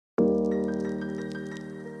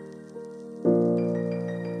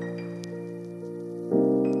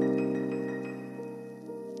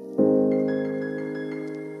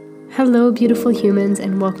Hello, beautiful humans,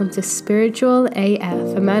 and welcome to Spiritual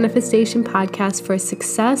AF, a manifestation podcast for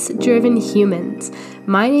success-driven humans.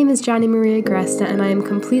 My name is Johnny Maria Gresta, and I am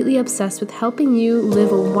completely obsessed with helping you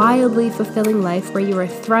live a wildly fulfilling life where you are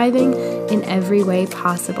thriving in every way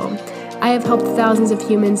possible. I have helped thousands of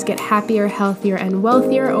humans get happier, healthier, and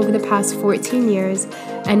wealthier over the past 14 years,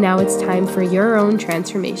 and now it's time for your own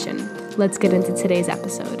transformation. Let's get into today's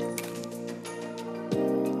episode.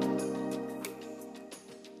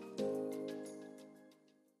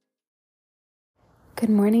 Good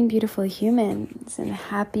morning, beautiful humans, and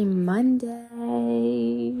happy Monday.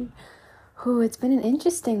 It's been an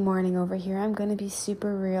interesting morning over here. I'm going to be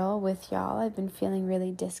super real with y'all. I've been feeling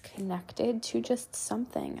really disconnected to just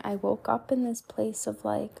something. I woke up in this place of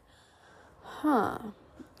I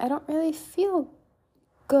don't really feel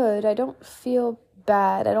good. I don't feel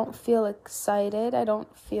bad. I don't feel excited. I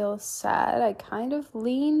don't feel sad. I kind of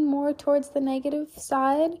lean more towards the negative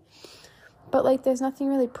side. But there's nothing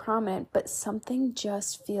really prominent, but something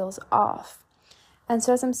just feels off. And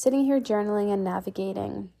so as I'm sitting here journaling and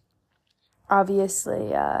navigating,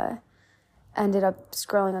 obviously ended up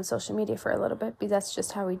scrolling on social media for a little bit, because that's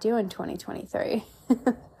just how we do in 2023.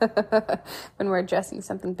 When we're addressing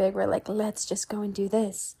something big, we're like, let's just go and do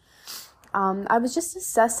this. I was just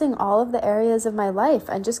assessing all of the areas of my life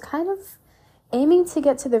and just kind of aiming to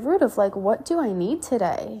get to the root of what do I need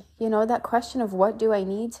today? That question of what do I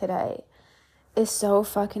need today is so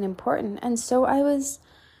fucking important. And so I was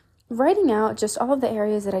writing out just all of the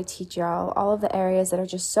areas that I teach y'all, all of the areas that are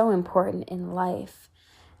just so important in life.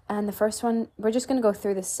 And the first one, we're just going to go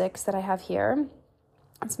through the 6 that I have here.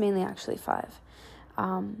 It's mainly actually 5.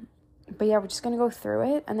 But yeah, we're just going to go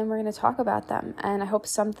through it and then we're going to talk about them. And I hope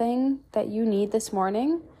something that you need this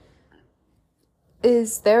morning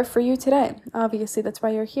is there for you today. Obviously, that's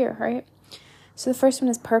why you're here, right? So the first one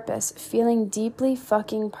is purpose. Feeling deeply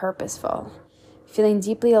fucking purposeful. Feeling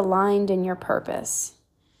deeply aligned in your purpose.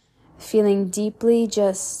 Feeling deeply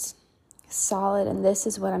just solid, and this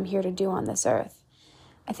is what I'm here to do on this earth.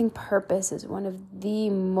 I think purpose is one of the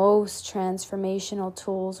most transformational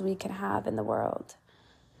tools we can have in the world.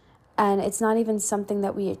 And it's not even something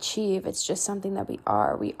that we achieve, it's just something that we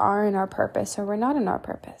are. We are in our purpose, or we're not in our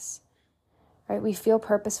purpose. Right? We feel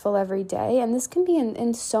purposeful every day, and this can be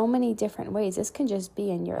in so many different ways. This can just be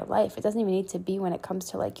in your life. It doesn't even need to be when it comes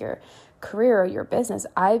to your career or your business.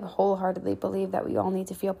 I wholeheartedly believe that we all need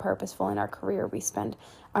to feel purposeful in our career. We spend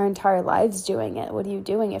our entire lives doing it. What are you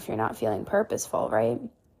doing if you're not feeling purposeful, right?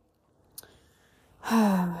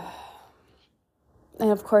 And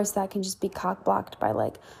of course, that can just be cock-blocked by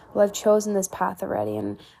I've chosen this path already,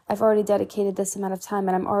 and I've already dedicated this amount of time,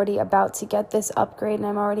 and I'm already about to get this upgrade, and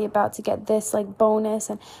I'm already about to get this bonus,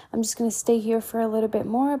 and I'm just going to stay here for a little bit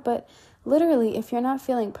more. But literally, if you're not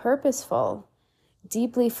feeling purposeful,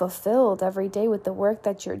 deeply fulfilled every day with the work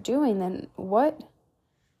that you're doing, then what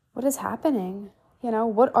is happening?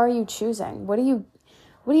 What are you choosing? What are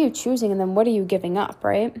you choosing, and then what are you giving up,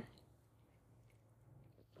 right?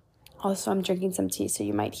 Also, I'm drinking some tea, so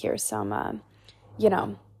you might hear some,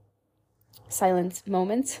 silent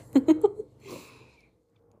moments.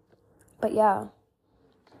 But yeah,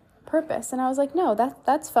 purpose. And I was like, no,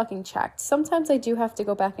 that's fucking checked. Sometimes I do have to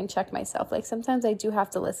go back and check myself. Sometimes I do have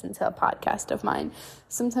to listen to a podcast of mine.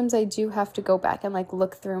 Sometimes I do have to go back and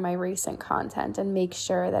look through my recent content and make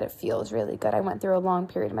sure that it feels really good. I went through a long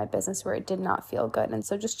period of my business where it did not feel good. And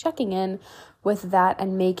so just checking in with that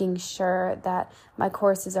and making sure that my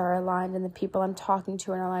courses are aligned and the people I'm talking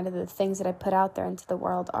to are aligned and the things that I put out there into the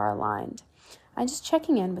world are aligned. I'm just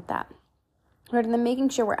checking in with that. Right, and then making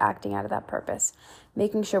sure we're acting out of that purpose,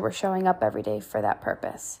 making sure we're showing up every day for that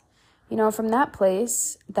purpose. From that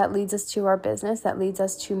place, that leads us to our business, that leads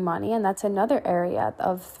us to money, and that's another area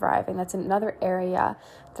of thriving. That's another area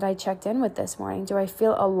that I checked in with this morning. Do I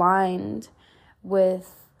feel aligned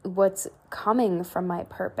with what's coming from my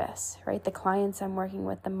purpose, right? The clients I'm working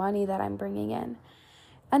with, the money that I'm bringing in.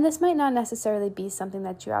 And this might not necessarily be something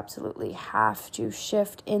that you absolutely have to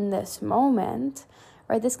shift in this moment,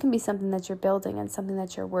 right? This can be something that you're building and something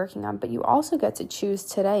that you're working on, but you also get to choose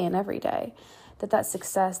today and every day that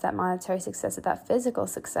success, that monetary success, that physical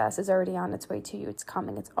success is already on its way to you. It's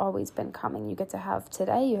coming. It's always been coming. You get to have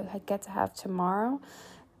today. You get to have tomorrow.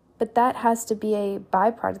 But that has to be a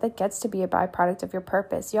byproduct. That gets to be a byproduct of your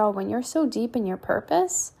purpose. Y'all, when you're so deep in your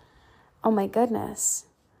purpose, oh my goodness.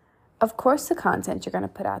 Of course, the content you're going to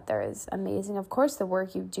put out there is amazing. Of course, the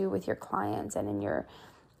work you do with your clients and in your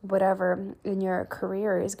whatever in your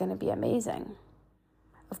career is going to be amazing.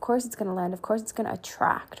 Of course it's going to land. Of course it's going to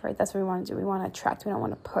attract, right? That's what we want to do. We want to attract. We don't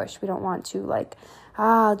want to push. We don't want to like,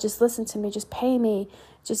 just listen to me, just pay me,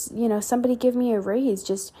 just, somebody give me a raise.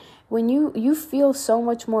 Just when you feel so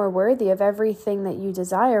much more worthy of everything that you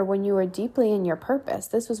desire when you are deeply in your purpose.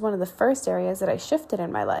 This was one of the first areas that I shifted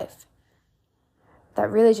in my life. That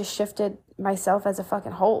really just shifted myself as a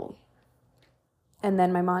fucking whole. And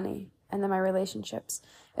then my money. And then my relationships.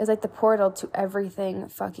 It was like the portal to everything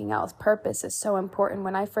fucking else. Purpose is so important.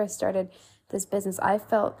 When I first started this business, I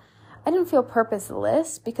didn't feel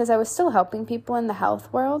purposeless because I was still helping people in the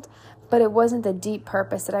health world, but it wasn't the deep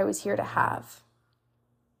purpose that I was here to have.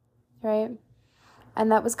 Right?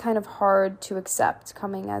 And that was kind of hard to accept,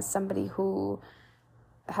 coming as somebody who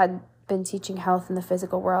had been teaching health in the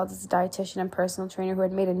physical world as a dietitian and personal trainer, who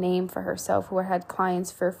had made a name for herself, who had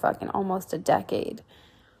clients for fucking almost a decade.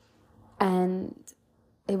 And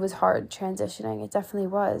it was hard transitioning. It definitely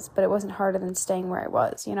was, but it wasn't harder than staying where I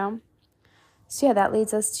was, So yeah, that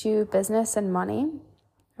leads us to business and money,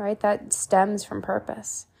 right? That stems from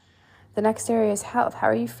purpose. The next area is health. How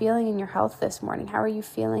are you feeling in your health this morning? How are you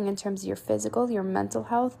feeling in terms of your physical, your mental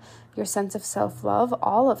health, your sense of self-love,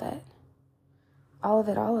 all of it? All of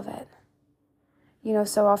it, all of it.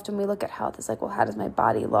 So often we look at health as like, well, how does my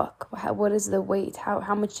body look? What is the weight?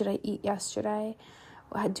 How much did I eat yesterday?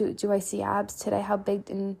 Do I see abs today? How big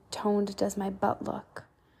and toned does my butt look?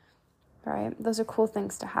 Right? Those are cool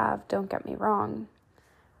things to have, don't get me wrong.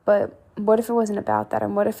 But what if it wasn't about that?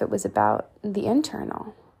 And what if it was about the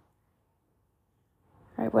internal?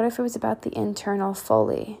 Right? What if it was about the internal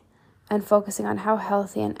fully and focusing on how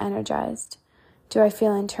healthy and energized do I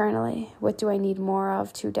feel internally? What do I need more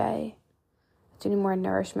of today? Do I need more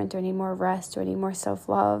nourishment? Do I need more rest? Do I need more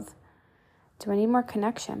self-love? Do I need more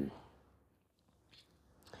connection?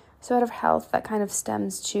 So out of health, that kind of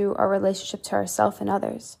stems to our relationship to ourselves and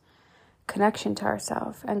others, connection to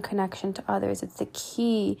ourselves and connection to others. It's a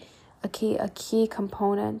key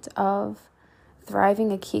component of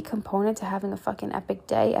thriving, a key component to having a fucking epic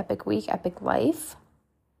day, epic week, epic life.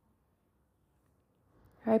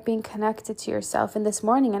 Right, being connected to yourself. And this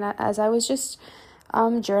morning, and as I was just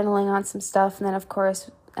journaling on some stuff, and then of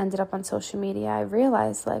course ended up on social media, I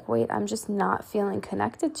realized wait, I'm just not feeling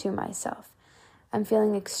connected to myself. I'm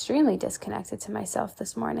feeling extremely disconnected to myself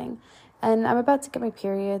this morning. And I'm about to get my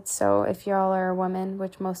period, so if y'all are a woman,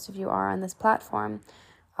 which most of you are on this platform,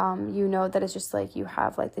 you know that it's just you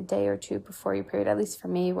have the day or two before your period, at least for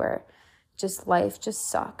me, where just life just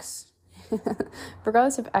sucks.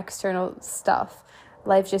 Regardless of external stuff,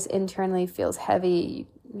 life just internally feels heavy.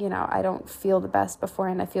 I don't feel the best before,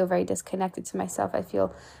 and I feel very disconnected to myself. I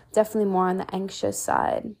feel definitely more on the anxious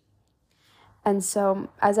side. And so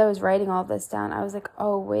as I was writing all this down, I was like,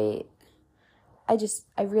 oh, wait,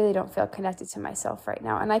 I really don't feel connected to myself right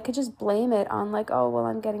now. And I could just blame it on oh, well,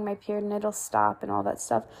 I'm getting my period and it'll stop and all that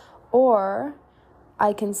stuff. Or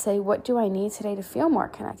I can say, what do I need today to feel more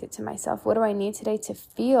connected to myself? What do I need today to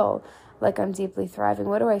feel like I'm deeply thriving?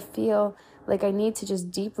 What do I feel like I need to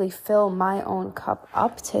just deeply fill my own cup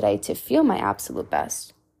up today to feel my absolute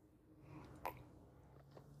best?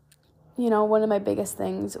 One of my biggest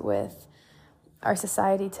things with our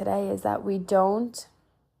society today is that we don't,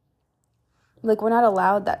 we're not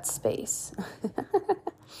allowed that space.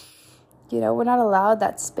 We're not allowed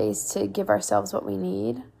that space to give ourselves what we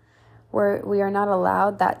need. We are not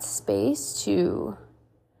allowed that space to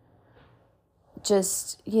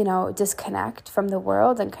just, disconnect from the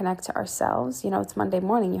world and connect to ourselves. It's Monday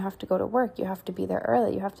morning, you have to go to work, you have to be there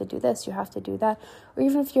early, you have to do this, you have to do that. Or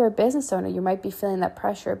even if you're a business owner, you might be feeling that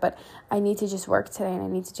pressure, but I need to just work today, and I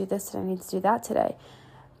need to do this today, I need to do that today.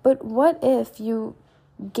 But what if you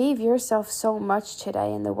gave yourself so much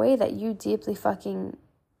today in the way that you deeply fucking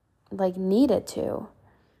needed to?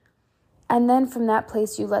 And then from that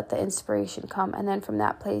place, you let the inspiration come. And then from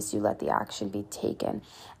that place, you let the action be taken.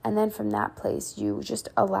 And then from that place, you just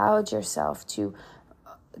allowed yourself to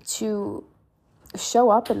show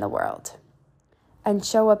up in the world and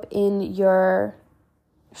show up in your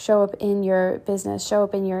business, show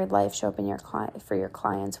up in your life, show up in for your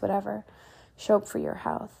clients, whatever. Show up for your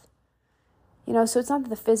health. So it's not that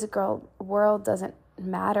the physical world doesn't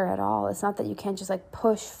matter at all. It's not that you can't just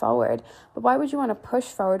push forward, but why would you want to push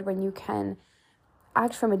forward when you can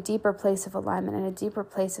act from a deeper place of alignment and a deeper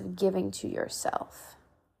place of giving to yourself,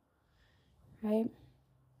 right?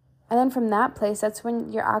 And then from that place, that's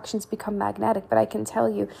when your actions become magnetic. But I can tell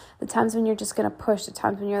you, the times when you're just going to push, the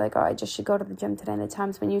times when you're oh, I just should go to the gym today, and the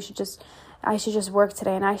times when I should just work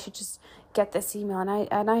today, and I should just get this email,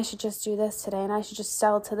 and I should just do this today, and I should just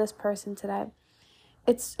sell to this person today.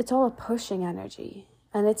 It's all a pushing energy,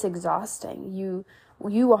 and it's exhausting. You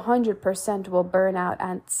You 100% will burn out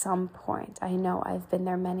at some point. I know, I've been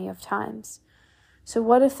there many of times. So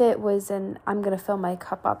what if it was I'm going to fill my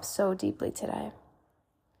cup up so deeply today?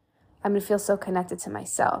 I'm going to feel so connected to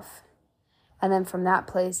myself. And then from that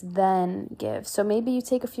place, then give. So maybe you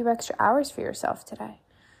take a few extra hours for yourself today.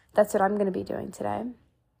 That's what I'm going to be doing today.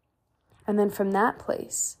 And then from that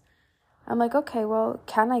place, I'm like, okay, well,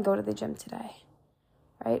 can I go to the gym today?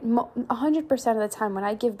 Right? 100% of the time when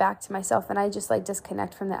I give back to myself and I just like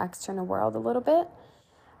disconnect from the external world a little bit,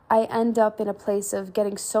 I end up in a place of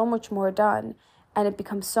getting so much more done, and it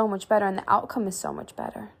becomes so much better, and the outcome is so much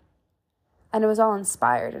better. And it was all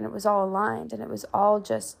inspired, and it was all aligned, and it was all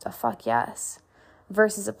just a fuck yes,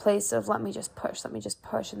 versus a place of let me just push,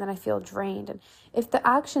 and then I feel drained. And if the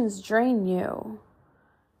actions drain you,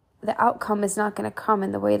 the outcome is not going to come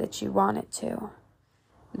in the way that you want it to.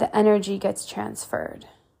 The energy gets transferred,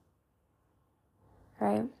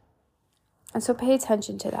 right? And so pay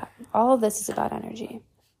attention to that. All of this is about energy.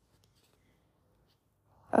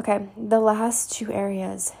 Okay, the last two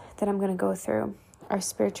areas that I'm going to go through are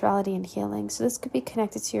spirituality and healing. So this could be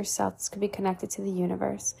connected to yourself. This could be connected to the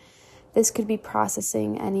universe. This could be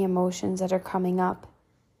processing any emotions that are coming up,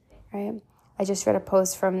 right? I just read a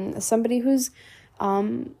post from somebody who's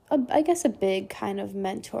I guess a big kind of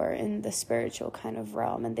mentor in the spiritual kind of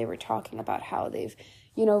realm. And they were talking about how they've,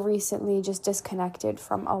 recently just disconnected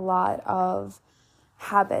from a lot of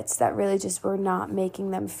habits that really just were not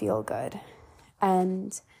making them feel good.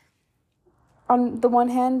 And on the one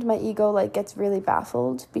hand, my ego gets really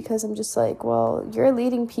baffled because I'm just like, well, you're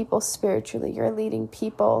leading people spiritually. You're leading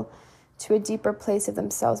people to a deeper place of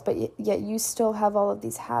themselves, but yet you still have all of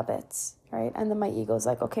these habits. Right? And then my ego's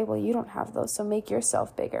like, okay, well, you don't have those, so make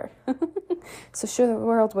yourself bigger. So show the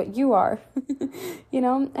world what you are,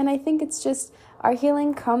 And I think it's just our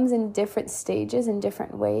healing comes in different stages, in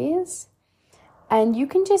different ways. And you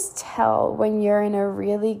can just tell when you're in a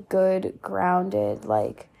really good, grounded,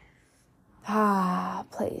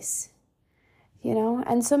 place,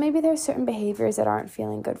 And so maybe there are certain behaviors that aren't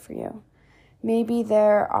feeling good for you. Maybe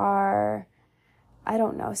there are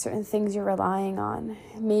certain things you're relying on.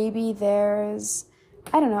 Maybe there's,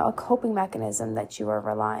 a coping mechanism that you are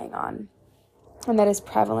relying on and that is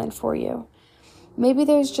prevalent for you. Maybe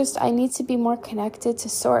there's just, I need to be more connected to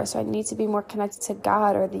source, or I need to be more connected to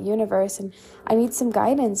God or the universe, and I need some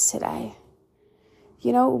guidance today.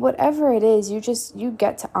 Whatever it is, you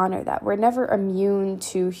get to honor that. We're never immune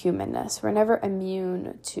to humanness. We're never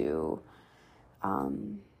immune to,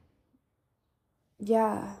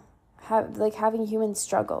 having human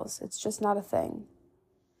struggles. It's just not a thing.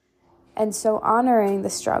 And so honoring the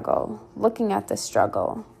struggle, looking at the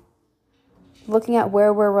struggle, looking at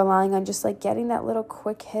where we're relying on just getting that little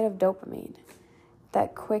quick hit of dopamine,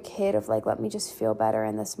 that quick hit of let me just feel better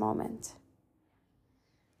in this moment.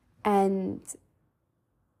 And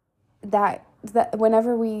that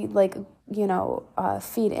whenever we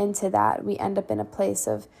feed into that, we end up in a place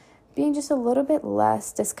of being just a little bit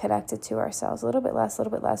less disconnected to ourselves, a little bit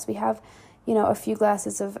less. We have, a few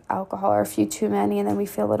glasses of alcohol or a few too many, and then we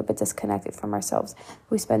feel a little bit disconnected from ourselves.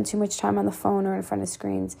 We spend too much time on the phone or in front of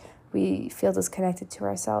screens. We feel disconnected to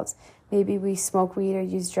ourselves. Maybe we smoke weed or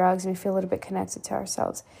use drugs and we feel a little bit connected to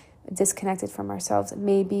ourselves, disconnected from ourselves.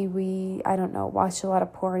 Maybe we, watch a lot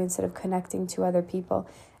of porn instead of connecting to other people,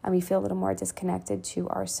 and we feel a little more disconnected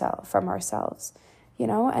from ourselves.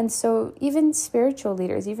 And so even spiritual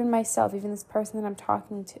leaders, even myself, even this person that I'm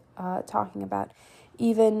talking about,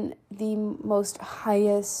 even the most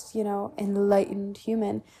highest, enlightened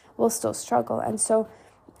human will still struggle. And so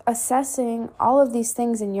assessing all of these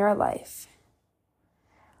things in your life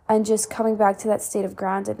and just coming back to that state of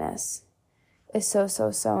groundedness is so, so,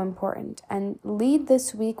 so important. And lead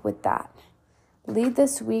this week with that. Lead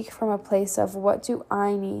this week from a place of, what do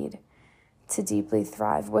I need to deeply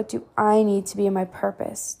thrive? What do I need to be in my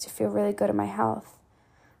purpose, to feel really good in my health,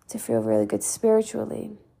 to feel really good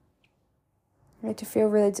spiritually, right? To feel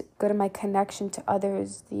really good in my connection to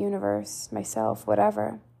others, the universe, myself,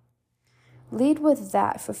 whatever. Lead with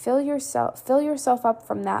that. Fill yourself up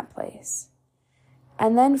from that place.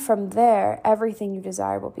 And then from there, everything you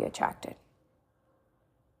desire will be attracted.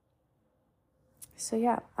 So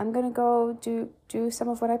yeah, I'm going to go do some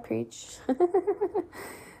of what I preach.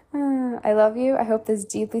 I love you. I hope this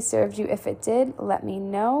deeply served you. If it did, let me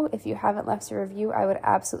know. If you haven't left a review, I would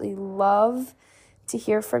absolutely love to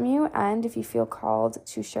hear from you. And if you feel called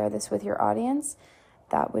to share this with your audience,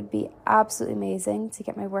 that would be absolutely amazing to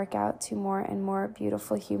get my work out to more and more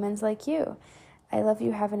beautiful humans like you. I love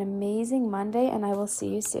you. Have an amazing Monday, and I will see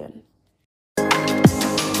you soon.